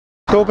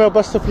Doorbell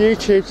bust up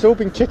YouTube, it's all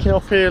been kicking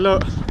off here,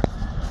 look.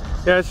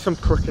 Yeah, there's some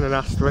prick in an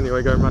Astra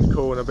anyway going round the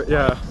corner, but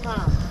yeah.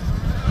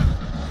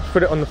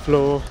 Put it on the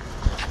floor.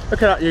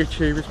 Look at that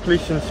YouTube, it's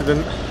police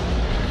incident.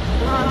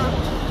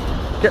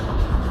 Get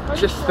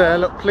just there,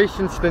 look, police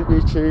incident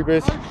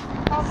YouTubers.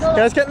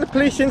 Yeah, it's getting the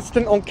police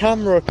incident on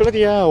camera,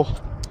 bloody hell.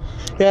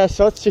 Yeah,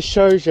 so that just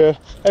shows you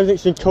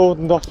everything's been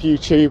cordoned off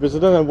YouTubers, I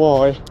don't know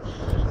why.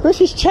 This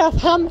is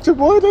Chathampton,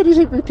 why don't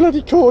it be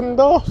bloody cordoned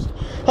off?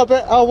 I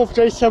bet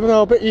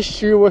J7, I bet you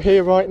Stu were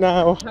here right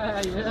now.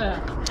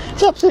 Yeah.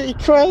 It's absolutely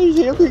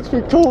crazy, everything's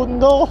been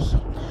cordoned off.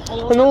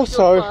 And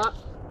also,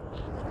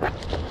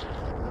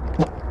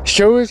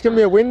 sure it's going to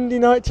be a windy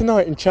night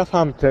tonight in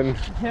Chathampton.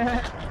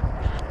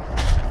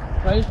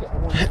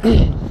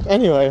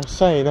 Anyway, I was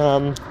saying,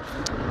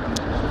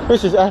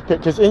 this is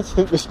epic because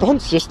instant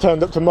response just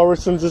turned up to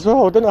Morrisons as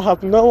well. I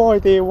have no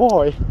idea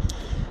why.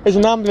 There's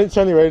an ambulance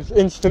anyway, there's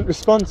instant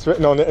response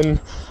written on it,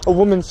 and a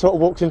woman sort of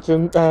walked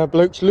into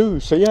bloke's loo,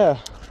 so yeah.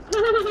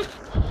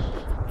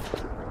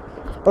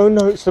 Oh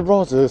no, it's the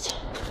Rozzers.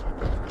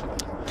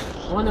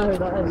 I know who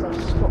that is,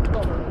 that's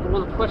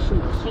one of the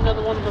questions. You know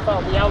the ones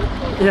about the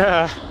outfit?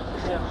 Yeah.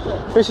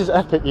 This is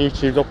epic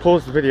YouTube, I'll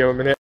pause the video a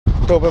minute.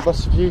 Doorbell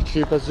bust of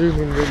YouTube, I'll zoom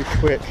in really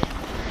quick.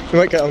 You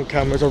might get on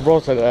camera, there's a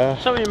Rozzer there.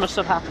 Something must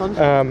have happened.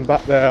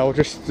 Back there, I'll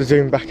just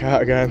zoom back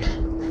out again.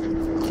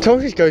 I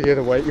told you to go the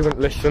other way, you wouldn't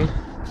listen.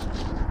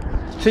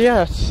 So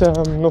yeah, it's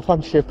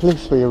Northamptonshire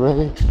Police for you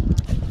really.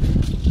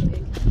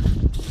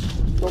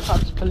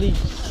 Northampton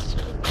Police.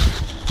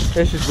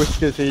 This is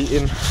Whiskers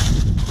eating.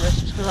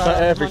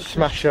 That every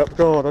smash up,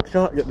 God, I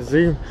can't get the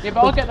zoom. Yeah,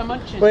 but I'll get the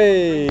munchies.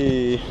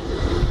 Whey!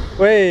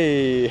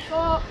 Whey!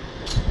 Oh.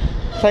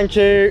 Thank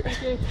you.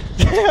 Thank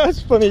you.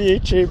 That's funny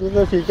YouTube, I don't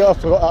know if you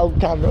got off on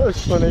camera,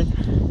 it's funny.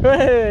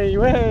 Way,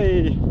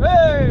 way,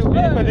 way,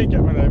 way. If I did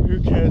get my name, who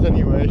cares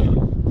anyway?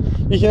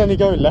 You can only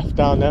go left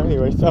down there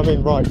anyway, so, I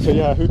mean right, so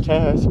yeah, who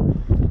cares?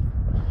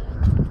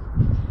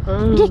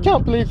 I just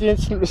can't believe the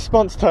instant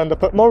response turned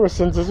up at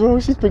Morrisons as well.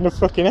 This has been a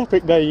fucking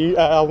epic day,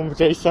 album with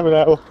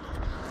J7L.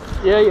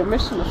 Yeah, you're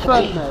missing the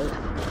fun though.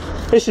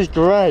 This is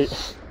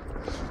great.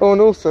 Oh,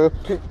 and also a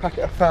pink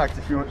packet of fags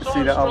if you want to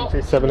see that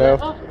album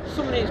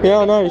J7L. Yeah,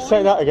 I know,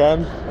 say that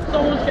again.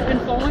 Someone's getting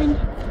fined.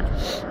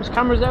 There's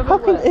cameras everywhere.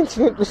 How can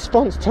instant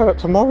response turn up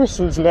to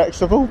Morrisons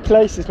next? Of all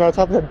places, man, it's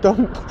having a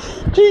dump.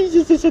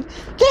 Jesus, he said,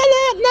 get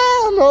out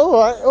now!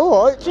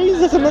 Alright,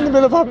 Jesus, I'm in the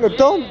middle of having a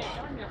dump.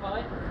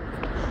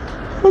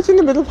 I was in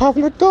the middle of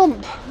having a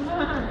dump.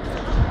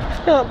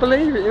 Can't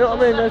believe it, you know what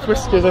I mean? There's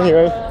Whiskers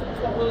anyway.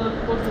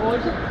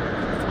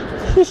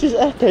 This is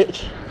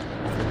epic.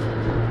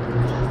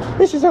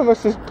 This is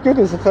almost as good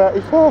as the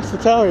 31st,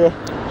 I tell you.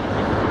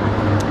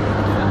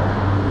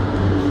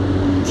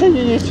 Tell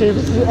you YouTube,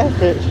 this is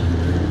epic.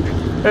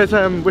 There's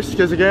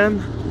Whiskers again.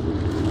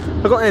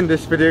 I got to end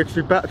this video because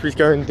my battery's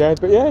going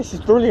dead, but yeah, this is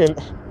brilliant.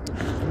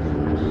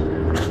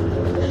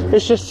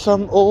 It's just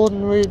some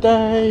ordinary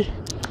day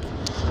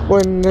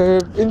when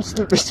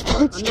instant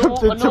response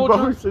comes into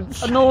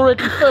Morrisons. An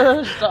already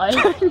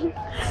Thursday.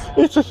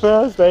 It's a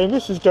Thursday and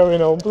this is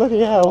going on,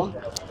 bloody hell.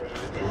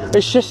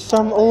 It's just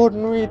some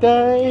ordinary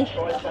day.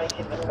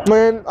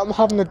 Man, I'm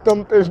having a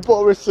dump in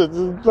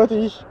Morrisons,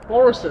 bloody...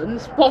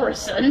 Morrisons?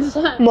 Morrisons.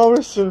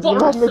 I'm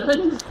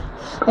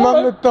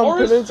having a dump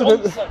in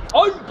incident.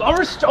 I'm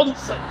Boris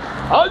Johnson.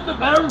 I'm the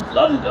Mayor of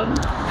London.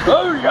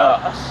 Oh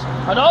yes.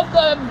 And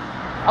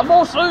I'm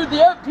also the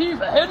MP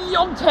for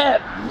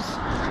Henley-on-Thames.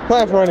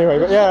 Whatever anyway,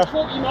 but yeah.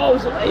 40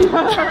 miles away.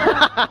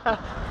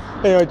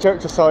 Anyway,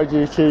 jokes aside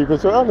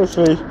YouTubers, but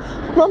honestly,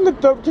 I'm having a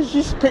dump,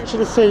 just picture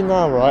the scene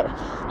now, right?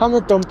 I'm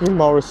the dump in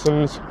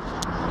Morrisons.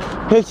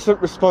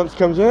 Instant response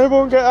comes in,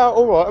 everyone get out,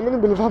 alright, I'm in the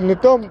middle of having a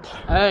dump.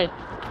 Hey,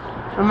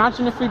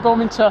 imagine if we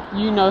bomb into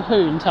you-know-who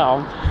in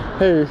town.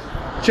 Who?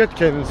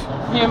 Judkins.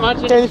 Yeah,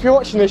 imagine. Again, if you're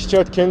watching this,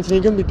 Judkins, and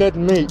you're going to be dead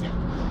meat.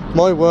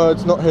 My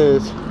words, not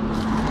his.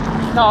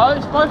 No,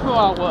 it's both of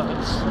our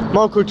words.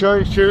 Michael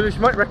Jones Jewelers,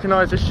 you might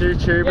recognise this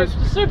YouTuber.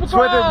 Yeah, it's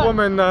where the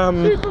woman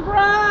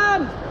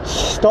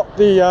stopped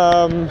the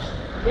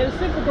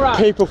the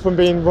people from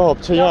being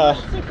robbed, so yeah.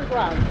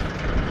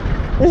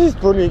 This is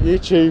brilliant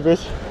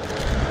YouTubers.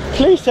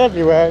 Police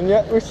everywhere and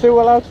yet we're still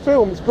allowed to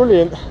film, it's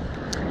brilliant.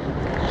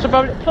 It's a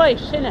public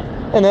place, isn't it?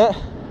 Innit?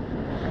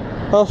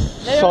 Oh,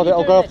 sod it,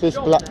 I'll go off this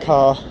black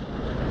car.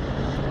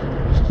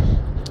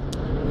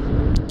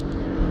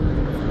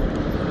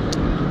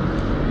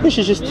 This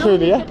is just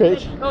truly epic.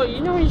 Oh, you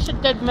know when you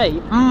said dead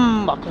meat?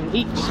 I can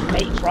eat some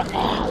meat right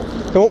now.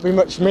 There won't be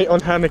much meat on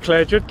Hannah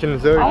Claire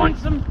Judkins though. I want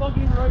some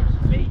fucking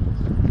roast beef.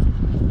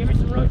 Give me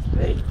some roast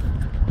beef.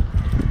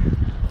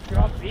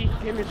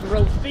 Give me some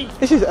roast beef.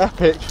 This is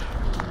epic.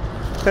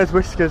 There's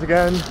Whiskers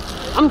again.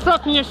 I'm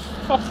fucking this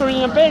fucker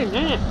in the bin, isn't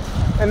it?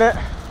 Innit?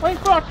 Why you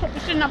got to put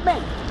this in the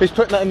bin? He's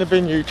putting that in the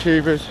bin,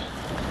 YouTubers.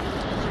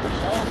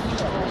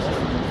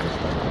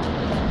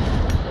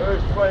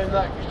 Who's playing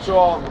that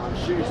guitar, man?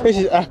 This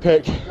is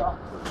epic.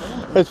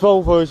 There's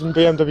Volvos and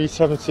BMW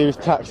 7 Series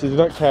taxis, we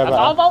don't care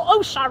about Volvo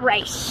Osa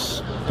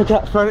race. Look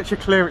at that furniture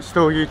clearance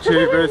store,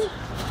 YouTubers.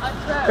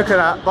 Look at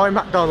that, by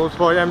McDonald's,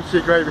 by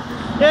MC Gravy.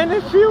 Yeah, and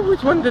if you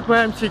always wondered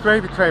where MC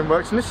Gravy Train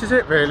works, and this is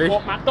it really.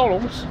 What,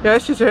 McDonald's? Yeah,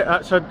 this is it,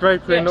 outside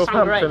Drapery in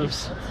Northampton.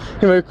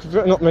 Anyway,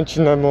 we've not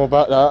mentioned no more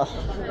about that.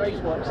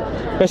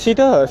 Yes, he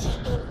does.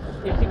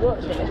 Yes, he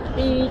works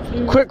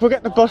here. Quick, we'll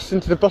get the bus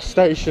into the bus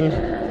station.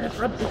 I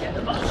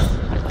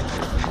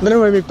don't know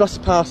where my bus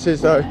pass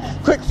is though.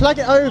 Quick, flag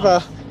it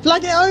over!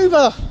 Flag it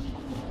over!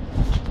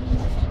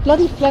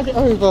 Bloody flag it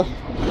over!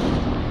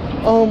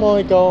 Oh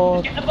my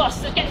god. Get the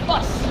bus, get the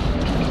bus!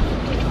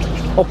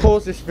 I'll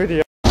pause this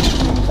video.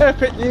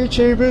 Epic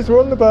YouTubers, we're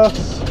on the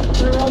bus.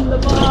 We're on the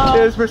bus!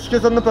 Here's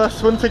Whiskers on the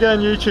bus once again,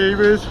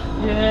 YouTubers.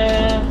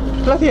 Yeah.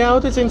 Bloody hell,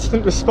 does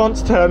instant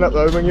response turn up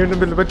though when you're in the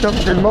middle of a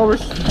jump in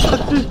morrisons?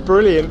 That's just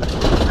brilliant.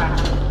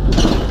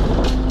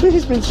 This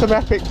has been some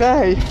epic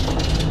day.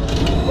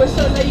 We're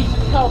so lazy,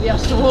 we can't be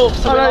asked to walk.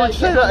 So I know, like, you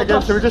say that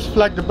again, so we just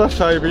flagged the bus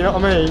over, you know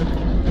what I mean?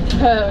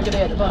 We're gonna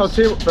get the bus. I'll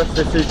see what bus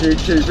this is,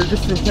 YouTubers,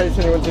 just in case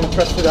anyone's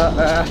interested out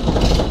there.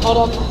 Hold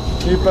on.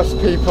 You bus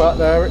people out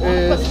there, it Put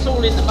is. this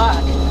all in the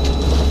bag.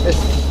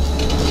 It's.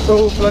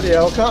 Oh, bloody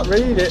hell, I can't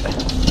read it.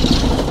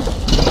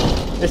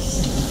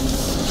 It's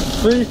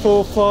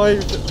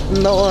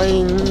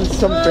 3459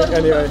 something,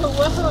 anyway.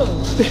 Whoa.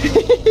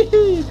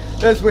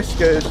 There's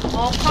Whiskers.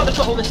 Oh, I'm trying to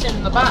put all this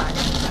in the bag.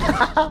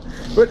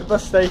 We're at the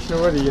bus station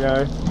already, you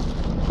know.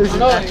 This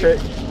is epic.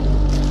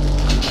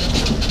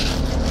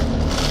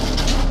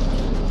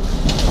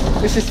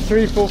 This is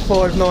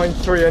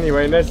 34593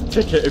 anyway, and there's a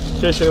ticket in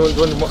case anyone's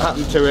wondering what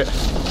happened to it.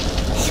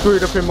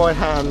 Screwed up in my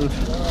hand.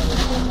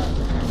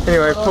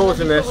 Anyway,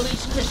 pausing this. Put all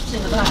these crisps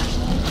in the bag.